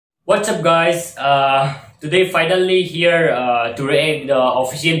What's up, guys? Today, finally here to react the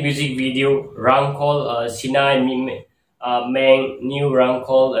official music video Hrangkhawl Sinai Meng new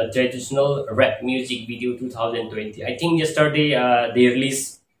Hrangkhawl traditional rap music video 2020. I think yesterday they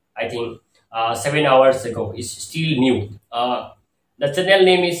released. I think 7 hours ago. It's still new. The channel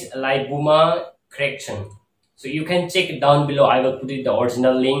name is Laibuma Correction. So you can check it down below. I will put it the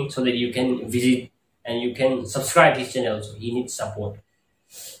original link so that you can visit and you can subscribe his channel. So he needs support.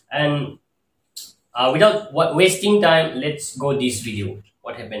 And without wasting time, let's go this video.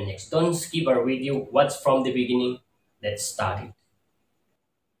 What happened next? Don't skip our video. Watch from the beginning. Let's start it.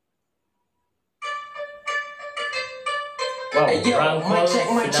 Wow, Hey, yo, Hrangkhawl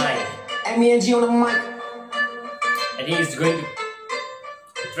mic check. Sinai. MENG on the mic. I think it's going to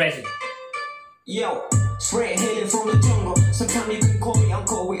trash it. Yo, straight hailing from the jungle. Sometimes you can call me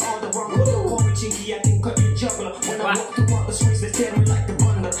uncle. We all the wrong. Don't call me chinky. I can cut you juggler. When I walk throughout the streets, they tell me like the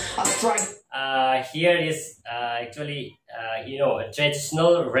bundle. I strike. Here is actually a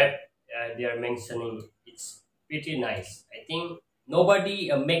traditional rap they are mentioning. It's pretty nice. I think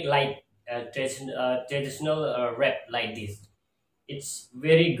nobody make like traditional rap like this. It's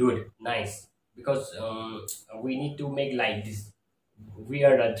very good, nice, because we need to make like this. We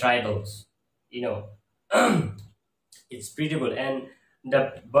are the tribals, you know. It's pretty good, and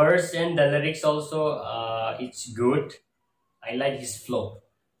the verse and the lyrics also it's good. I like his flow.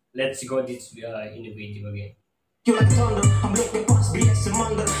 Let's go this in the video again. You like thunder. I'm looking past BS and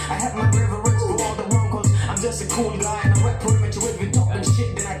under. I have my reverence for all the wrong calls. I'm just a cool guy and I rap perimeter. If you talking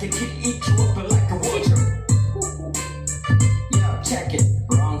shit, then I can eat you up like a vulture. Yeah, check it.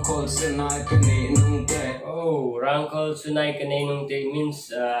 Hrangkhawl Sinai kani nung te. Oh, Hrangkhawl Sinai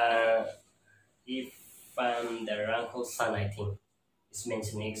means if I'm the Hrangkhawl son, I think it's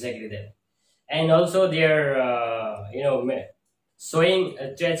mentioning exactly that. And also they're showing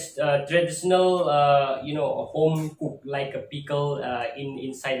a traditional home cook like a pickle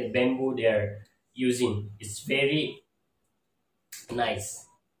inside the bamboo they're using. It's very nice.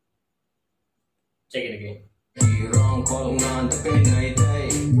 Check it again. Oh,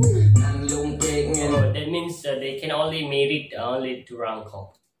 that means they can only made it only to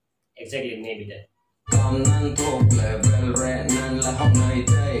Hrangkhawl. Exactly, maybe that.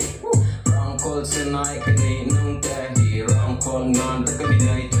 Hrangkhawl Sinai kani nung te hi Hrangkhawl ngan ta kani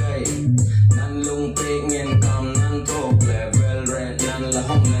nai te nan lung pe ngien kam nan thok level red nan la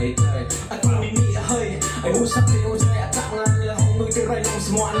hong nai te I told me a hơi ai u sắc liu chơi a tak ngan la hong nuôi te rai long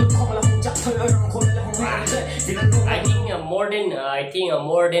small lu khong la hong chak thoi Hrangkhawl la hong nai te di nan lung I think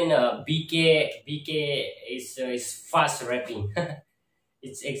more than BK is fast rapping.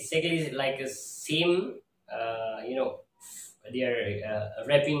 It's exactly like a same they are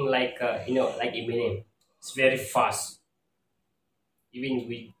rapping like like Eminem. It's very fast. Even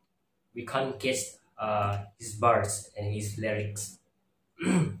we can't guess his bars and his lyrics,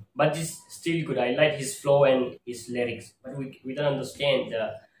 but it's still good. I like his flow and his lyrics, but we don't understand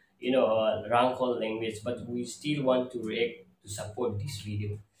the Hrangkhawl language. But we still want to react to support this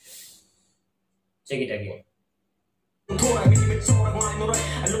video. Check it again. Dorai mình biết cho ra ngoài nó đây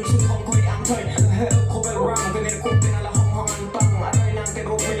anh lung sung không có đi ăn chơi hello không phải rang cái này cũng tên là hong hong ăn tăng ở đây nàng cái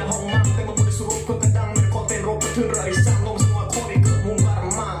rô mình là hong mang cái mà muốn được sụp cái tăng mình có tên rô cái thứ rơi sang lông sang ngoài khó đi cỡ mùng ba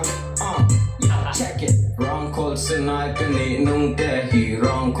mang yeah check it Hrangkhawl Sinai cái này nung te hi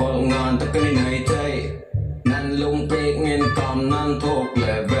Hrangkhawl ngan ta cái này te nan lung pe ngien kam nan thok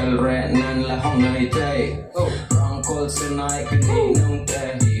level red nan la hong này te Hrangkhawl Sinai cái này nung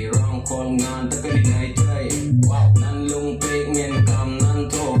te hi Hrangkhawl ngan ta cái này te nan lung pe ngien kam nan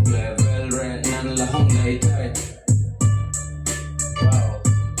thok level red nan la hong nei tai. Wow.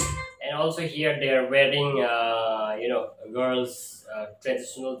 And also here they are wearing girls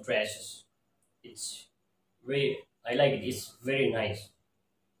traditional dresses. It's very, I like it. It's very nice.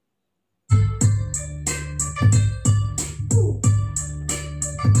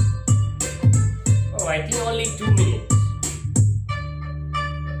 Oh, I think only 2 minutes.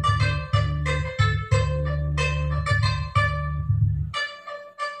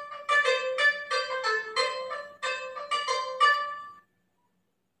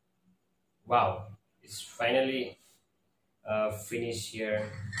 Wow, it's finally finished here.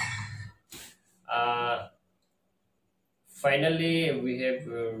 Finally, we have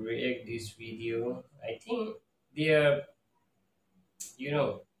react this video. I think they're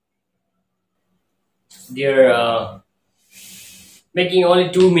making only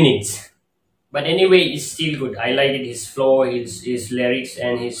 2 minutes, but anyway, it's still good. I like it. His flow, his lyrics,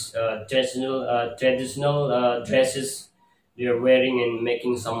 and his traditional dresses they're wearing and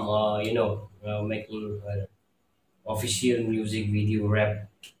making some making official music video rap.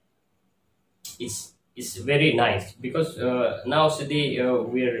 it's very nice because nowadays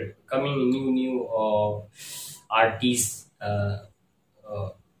we're coming new artists.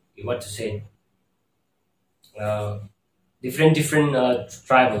 What to say? Uh, different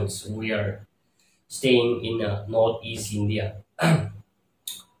tribals. We are staying in northeast India.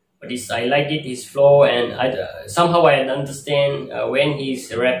 But I like it his flow, and somehow I understand when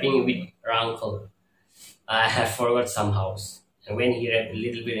he's rapping with Hrangkhawl. I have forgot somehow. And when he rap a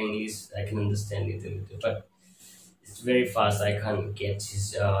little bit English, I can understand it a little, but it's very fast. I can't get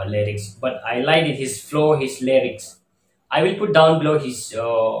his lyrics, but I like it his flow, his lyrics. I will put down below his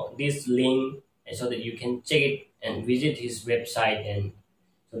this link, and so that you can check it and visit his website, and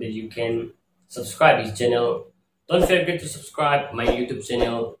so that you can subscribe his channel. Don't forget to subscribe my YouTube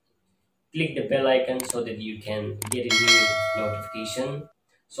channel. Click the bell icon so that you can get a new notification.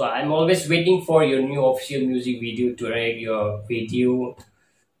 So I'm always waiting for your new official music video to react your video.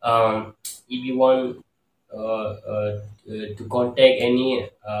 If you want to contact any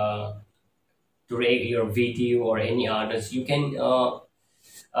to react your video or any artist, you can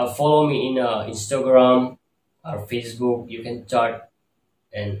follow me in Instagram or Facebook. You can chat,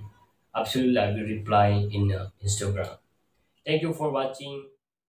 and absolutely I will reply in Instagram. Thank you for watching.